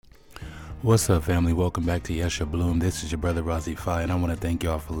What's up, family? Welcome back to Yesha Bloom. This is your brother Razi Fi, and I want to thank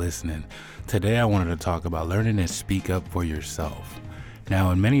y'all for listening. Today, I wanted to talk about learning to speak up for yourself. Now,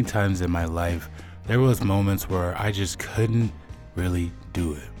 in many times in my life, there was moments where I just couldn't really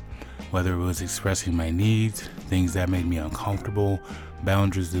do it. Whether it was expressing my needs, things that made me uncomfortable,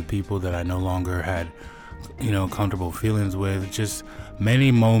 boundaries with people that I no longer had, comfortable feelings with, just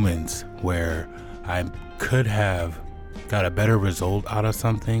many moments where I could have got a better result out of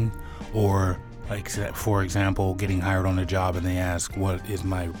something. Or, like, for example, getting hired on a job and they ask, what is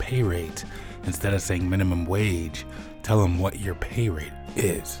my pay rate? Instead of saying minimum wage, tell them what your pay rate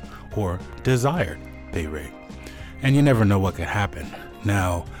is, or desired pay rate. And you never know what could happen.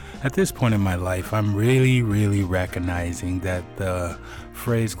 Now, at this point in my life, I'm really recognizing that the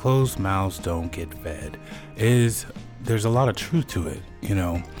phrase closed mouths don't get fed there's a lot of truth to it,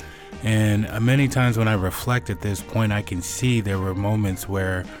 And many times when I reflect at this point, I can see there were moments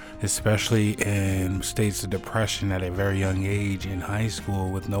where, especially in states of depression at a very young age in high school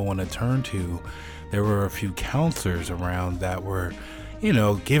with no one to turn to, there were a few counselors around that were,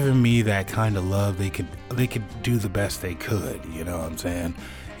 giving me that kind of love. They could do the best they could, you know what I'm saying?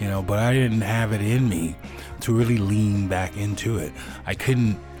 But I didn't have it in me to really lean back into it. I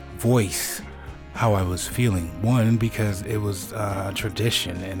couldn't voice how I was feeling. One, because it was a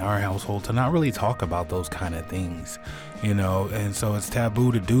tradition in our household to not really talk about those kind of things, and so it's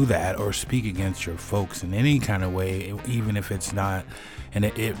taboo to do that or speak against your folks in any kind of way, even if it's not in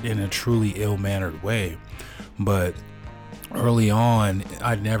a truly ill-mannered way. But early on,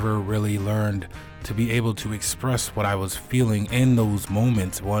 I never really learned to be able to express what I was feeling in those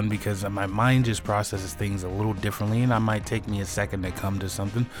moments. One, because my mind just processes things a little differently, and it might take me a second to come to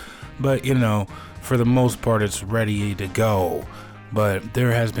something, but for the most part, it's ready to go. But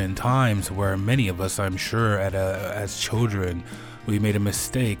there has been times where many of us, I'm sure, as children, we made a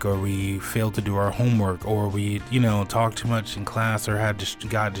mistake, or we failed to do our homework, or we talked too much in class, or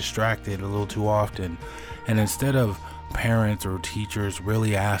got distracted a little too often. And instead of parents or teachers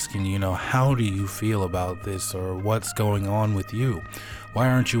really asking, how do you feel about this, or what's going on with you? Why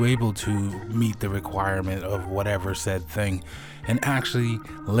aren't you able to meet the requirement of whatever said thing? And actually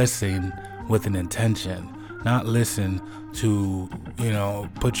listen with an intention, not listen to,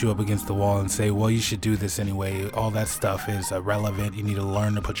 put you up against the wall and say, well, you should do this anyway. All that stuff is irrelevant. You need to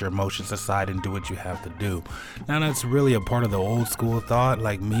learn to put your emotions aside and do what you have to do. Now, that's really a part of the old school thought.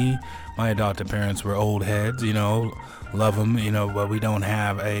 Like me, my adopted parents were old heads, love them, but we don't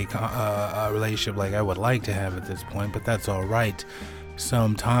have a relationship like I would like to have at this point, but that's all right.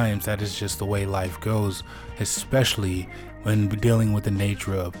 Sometimes that is just the way life goes, especially when dealing with the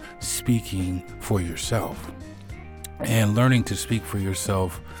nature of speaking for yourself and learning to speak for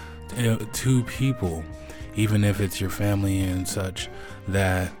yourself to people, even if it's your family and such,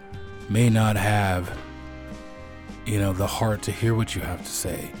 that may not have, the heart to hear what you have to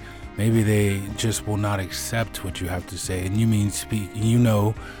say. Maybe they just will not accept what you have to say. And you mean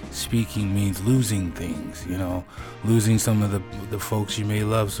speaking means losing things, losing some of the folks you may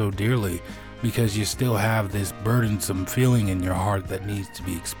love so dearly, because you still have this burdensome feeling in your heart that needs to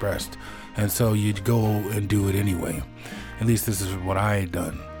be expressed. And so you'd go and do it anyway. At least this is what I had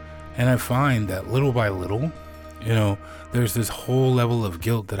done. And I find that little by little, there's this whole level of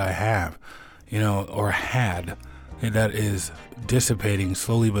guilt that I have, or had, that is dissipating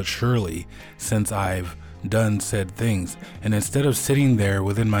slowly but surely since I've done said things. And instead of sitting there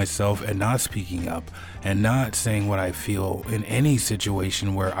within myself and not speaking up and not saying what I feel in any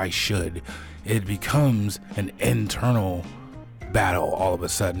situation where I should, it becomes an internal battle all of a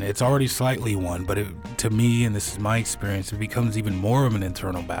sudden. It's already slightly one, but to me, and this is my experience, it becomes even more of an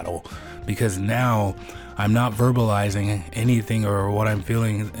internal battle, because now I'm not verbalizing anything or what I'm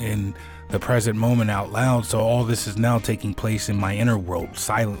feeling in the present moment out loud. So all this is now taking place in my inner world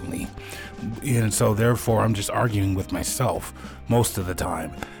silently. And so therefore I'm just arguing with myself most of the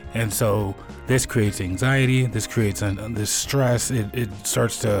time. And so this creates anxiety, this creates this stress. It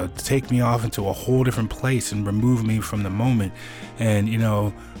starts to take me off into a whole different place and remove me from the moment. And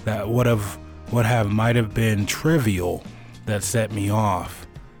that might have been trivial that set me off,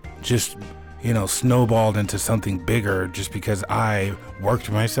 just snowballed into something bigger just because I worked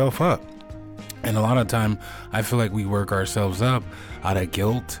myself up. And a lot of time I feel like we work ourselves up out of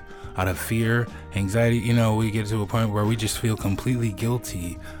guilt, out of fear, anxiety. We get to a point where we just feel completely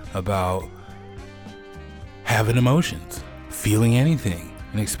guilty about having emotions, feeling anything.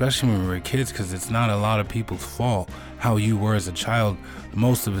 And especially when we were kids, because it's not a lot of people's fault how you were as a child.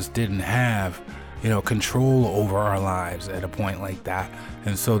 Most of us didn't have control over our lives at a point like that.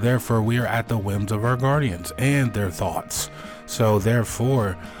 And so therefore we are at the whims of our guardians and their thoughts. So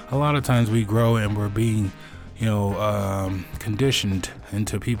therefore, a lot of times we grow and we're being, conditioned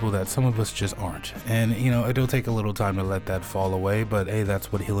into people that some of us just aren't. And, it'll take a little time to let that fall away. But, hey,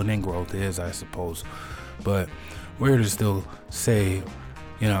 that's what healing and growth is, I suppose. But we're to still say,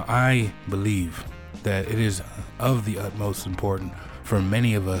 I believe that it is of the utmost important for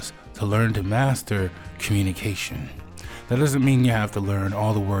many of us to learn to master communication. That doesn't mean you have to learn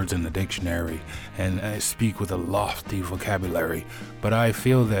all the words in the dictionary and speak with a lofty vocabulary, but I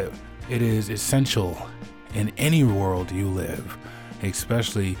feel that it is essential in any world you live,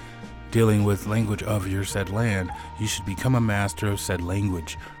 especially dealing with language of your said land. You should become a master of said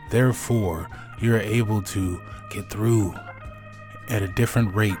language. Therefore, you're able to get through at a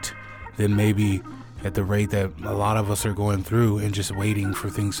different rate than maybe at the rate that a lot of us are going through and just waiting for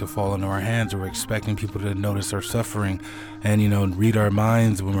things to fall into our hands, or expecting people to notice our suffering and, read our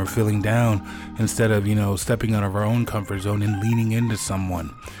minds when we're feeling down, instead of, stepping out of our own comfort zone and leaning into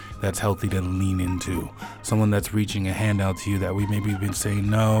someone that's healthy to lean into, someone that's reaching a hand out to you that we maybe been saying,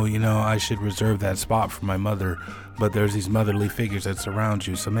 no, I should reserve that spot for my mother, but there's these motherly figures that surround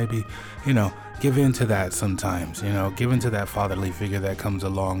you. So maybe, give in to that sometimes, give in to that fatherly figure that comes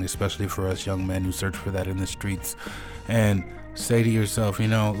along, especially for us young men who search for that in the streets, and say to yourself,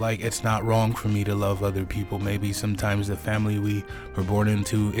 it's not wrong for me to love other people. Maybe sometimes the family we were born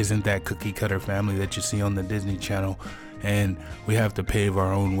into isn't that cookie cutter family that you see on the Disney Channel. And we have to pave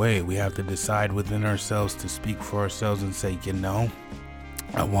our own way. We have to decide within ourselves to speak for ourselves and say,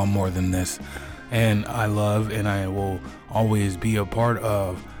 I want more than this. And I love and I will always be a part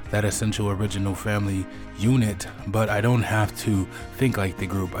of that essential original family unit, but I don't have to think like the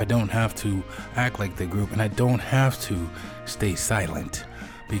group. I don't have to act like the group, and I don't have to stay silent,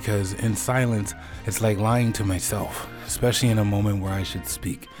 because in silence, it's like lying to myself, especially in a moment where I should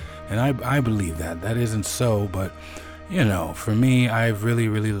speak. And I believe that isn't so, but for me, I've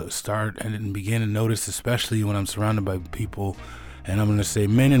really start and begin to notice, especially when I'm surrounded by people, and I'm going to say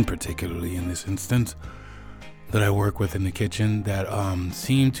men in particularly in this instance, that I work with in the kitchen, that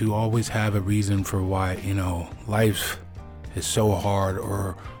seem to always have a reason for why, life is so hard,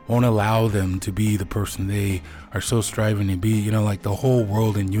 or won't allow them to be the person they are so striving to be. Like the whole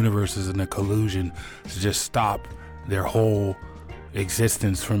world and universe is in a collusion to just stop their whole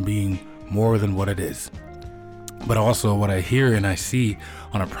existence from being more than what it is. But also what I hear and I see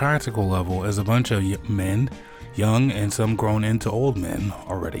on a practical level is a bunch of men, young and some grown into old men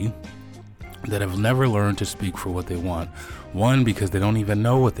already, that have never learned to speak for what they want. One, because they don't even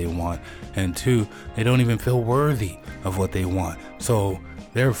know what they want. And two, they don't even feel worthy of what they want. So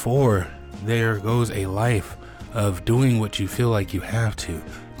therefore, there goes a life of doing what you feel like you have to,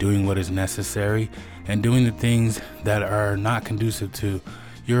 doing what is necessary, and doing the things that are not conducive to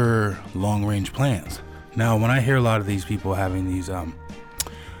your long-range plans. Now, when I hear a lot of these people having these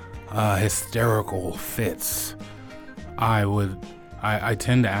hysterical fits, I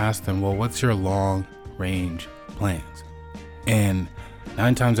tend to ask them, well, what's your long-range plans? And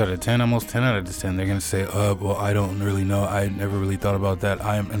 9 times out of 10, almost 10 out of 10, they're going to say, well, I don't really know. I never really thought about that.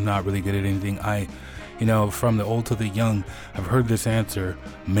 I'm not really good at anything. From the old to the young, I've heard this answer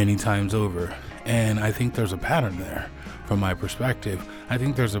many times over. And I think there's a pattern there. From my perspective, I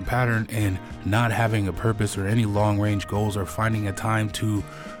think there's a pattern in not having a purpose or any long-range goals, or finding a time to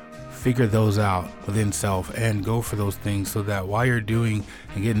figure those out within self and go for those things, so that while you're doing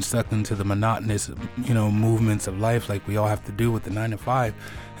and getting stuck into the monotonous, movements of life, like we all have to do with the 9 to 5,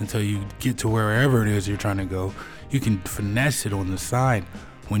 until you get to wherever it is you're trying to go, you can finesse it on the side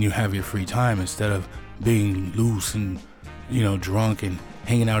when you have your free time, instead of being loose and, drunk and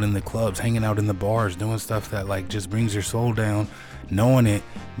hanging out in the clubs, hanging out in the bars, doing stuff that just brings your soul down, knowing it,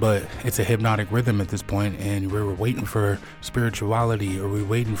 but it's a hypnotic rhythm at this point, and we're waiting for spirituality, or we're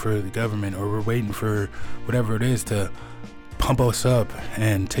waiting for the government, or we're waiting for whatever it is to pump us up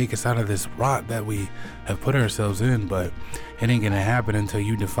and take us out of this rot that we have put ourselves in. But it ain't gonna happen until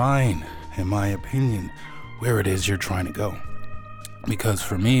you define, in my opinion, where it is you're trying to go. Because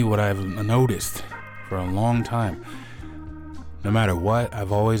for me, what I've noticed for a long time, no matter what,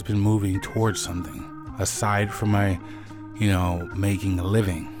 I've always been moving towards something aside from my, making a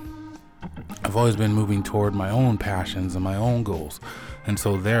living. I've always been moving toward my own passions and my own goals. And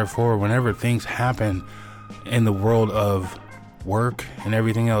so therefore, whenever things happen in the world of work and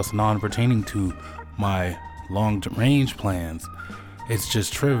everything else non-pertaining to my long-range plans, it's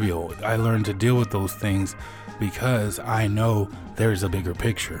just trivial. I learned to deal with those things because I know there's a bigger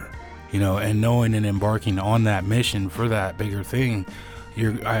picture. And knowing and embarking on that mission for that bigger thing,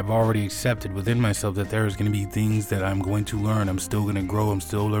 I've already accepted within myself that there's going to be things that I'm going to learn. I'm still going to grow. I'm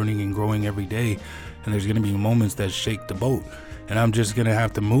still learning and growing every day. And there's going to be moments that shake the boat. And I'm just going to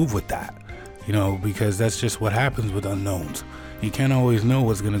have to move with that, because that's just what happens with unknowns. You can't always know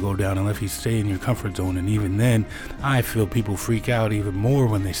what's going to go down unless you stay in your comfort zone. And even then, I feel people freak out even more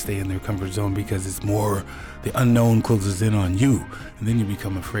when they stay in their comfort zone, because it's more, the unknown closes in on you. And then you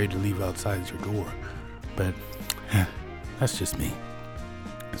become afraid to leave outside your door. But that's just me.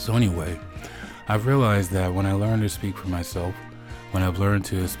 So anyway, I've realized that when I learn to speak for myself, when I've learned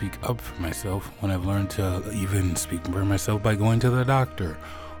to speak up for myself, when I've learned to even speak for myself by going to the doctor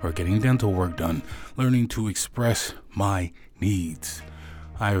or getting dental work done, learning to express my needs,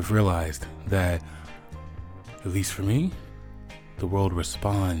 I've realized that, at least for me, the world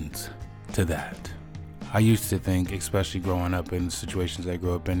responds to that. I used to think, especially growing up in the situations I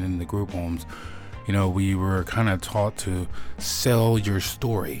grew up in the group homes, we were kind of taught to sell your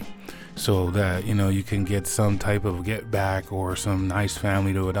story so that, you can get some type of get back or some nice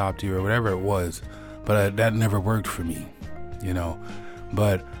family to adopt you or whatever it was. But that never worked for me,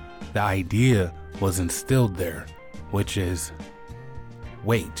 But the idea was instilled there, which is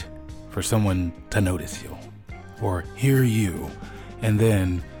wait for someone to notice you or hear you and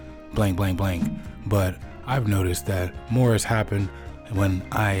then blank, blank, blank. But I've noticed that more has happened when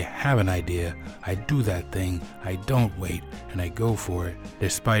I have an idea. I do that thing, I don't wait, and I go for it,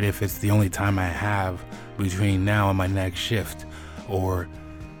 despite if it's the only time I have between now and my next shift, or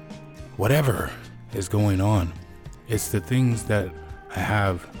whatever is going on. It's the things that I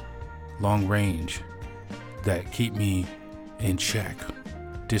have long range that keep me in check,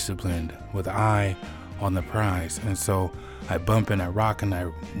 disciplined, with an eye on the prize. And so I bump and I rock and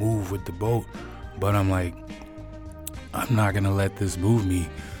I move with the boat, but I'm like, I'm not gonna let this move me.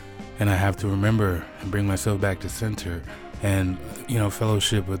 And I have to remember and bring myself back to center and,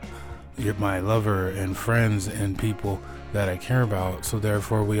 fellowship with my lover and friends and people that I care about. So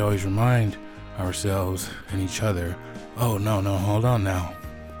therefore we always remind ourselves and each other, oh, no, hold on now.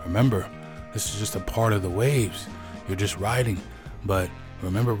 Remember, this is just a part of the waves. You're just riding. But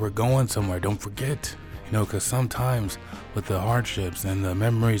remember, we're going somewhere. Don't forget, because sometimes with the hardships and the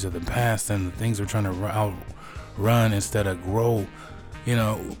memories of the past and the things we're trying to outrun instead of grow,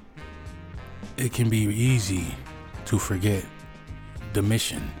 it can be easy to forget the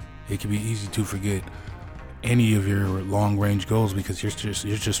mission. It can be easy to forget any of your long range goals because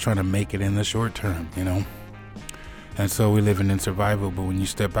you're just trying to make it in the short term, And so we're living in survival. But when you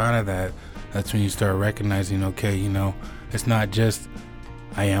step out of that, that's when you start recognizing, okay, it's not just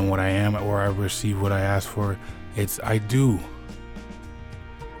I am what I am or I receive what I ask for. It's I do.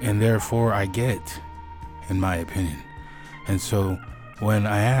 And therefore I get, in my opinion. And so when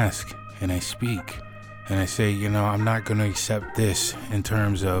I ask and I speak and I say, I'm not going to accept this in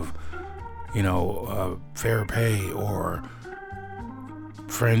terms of, fair pay or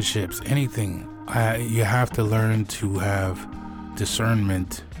friendships, anything, you have to learn to have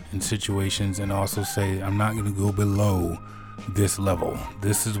discernment in situations and also say, I'm not going to go below this level.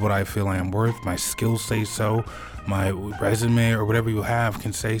 This is what I feel I am worth. My skills say so. My resume or whatever you have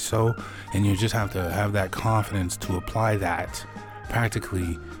can say so. And you just have to have that confidence to apply that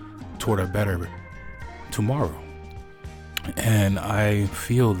practically toward a better tomorrow. And I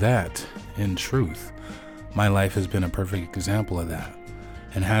feel that in truth, my life has been a perfect example of that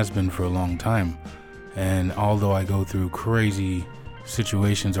and has been for a long time. And although I go through crazy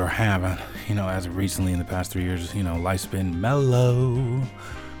situations or have, as of recently in the past 3 years, life's been mellow.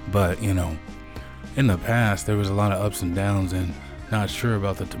 But, in the past, there was a lot of ups and downs and not sure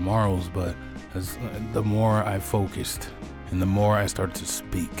about the tomorrows. But the more I focused and the more I started to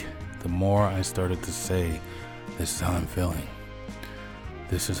speak, the more I started to say, this is how I'm feeling.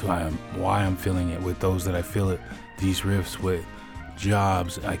 This is why I'm feeling it with those that I feel it. These rifts with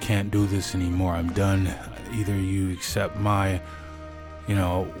jobs, I can't do this anymore. I'm done. Either you accept my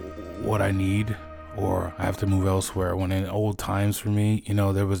what I need, or I have to move elsewhere. When in old times for me,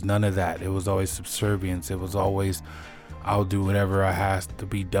 there was none of that. It was always subservience. It was always, I'll do whatever I has to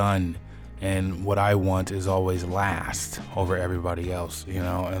be done. And what I want is always last over everybody else,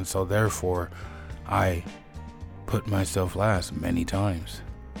 And so therefore, I put myself last many times.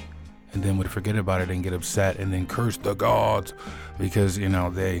 And then would forget about it and get upset and then curse the gods because,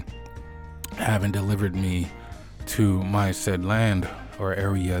 they haven't delivered me to my said land or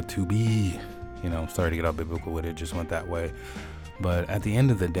area to be, sorry to get all biblical with it, just went that way. But at the end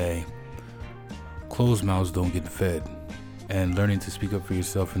of the day, closed mouths don't get fed. And learning to speak up for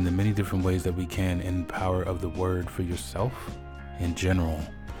yourself in the many different ways that we can in the power of the word for yourself in general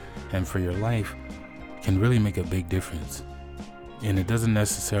and for your life can really make a big difference. And it doesn't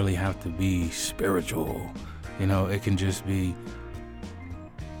necessarily have to be spiritual. It can just be,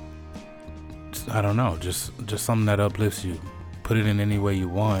 I don't know, just something that uplifts you. Put it in any way you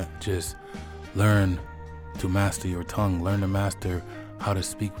want. Just learn to master your tongue. Learn to master how to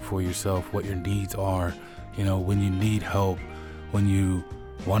speak for yourself, what your needs are. When you need help, when you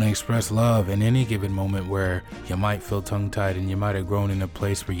want to express love in any given moment where you might feel tongue-tied and you might have grown in a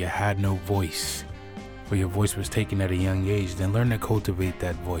place where you had no voice, where your voice was taken at a young age, then learn to cultivate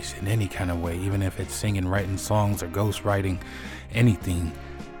that voice in any kind of way, even if it's singing, writing songs, or ghostwriting, anything.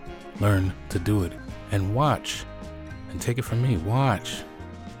 Learn to do it and watch, and take it from me, watch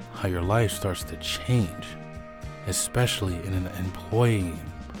how your life starts to change, especially in an employment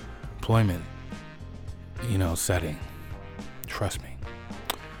setting. Trust me.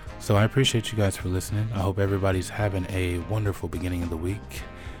 So I appreciate you guys for listening. I hope everybody's having a wonderful beginning of the week,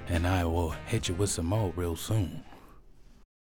 and I will hit you with some more real soon.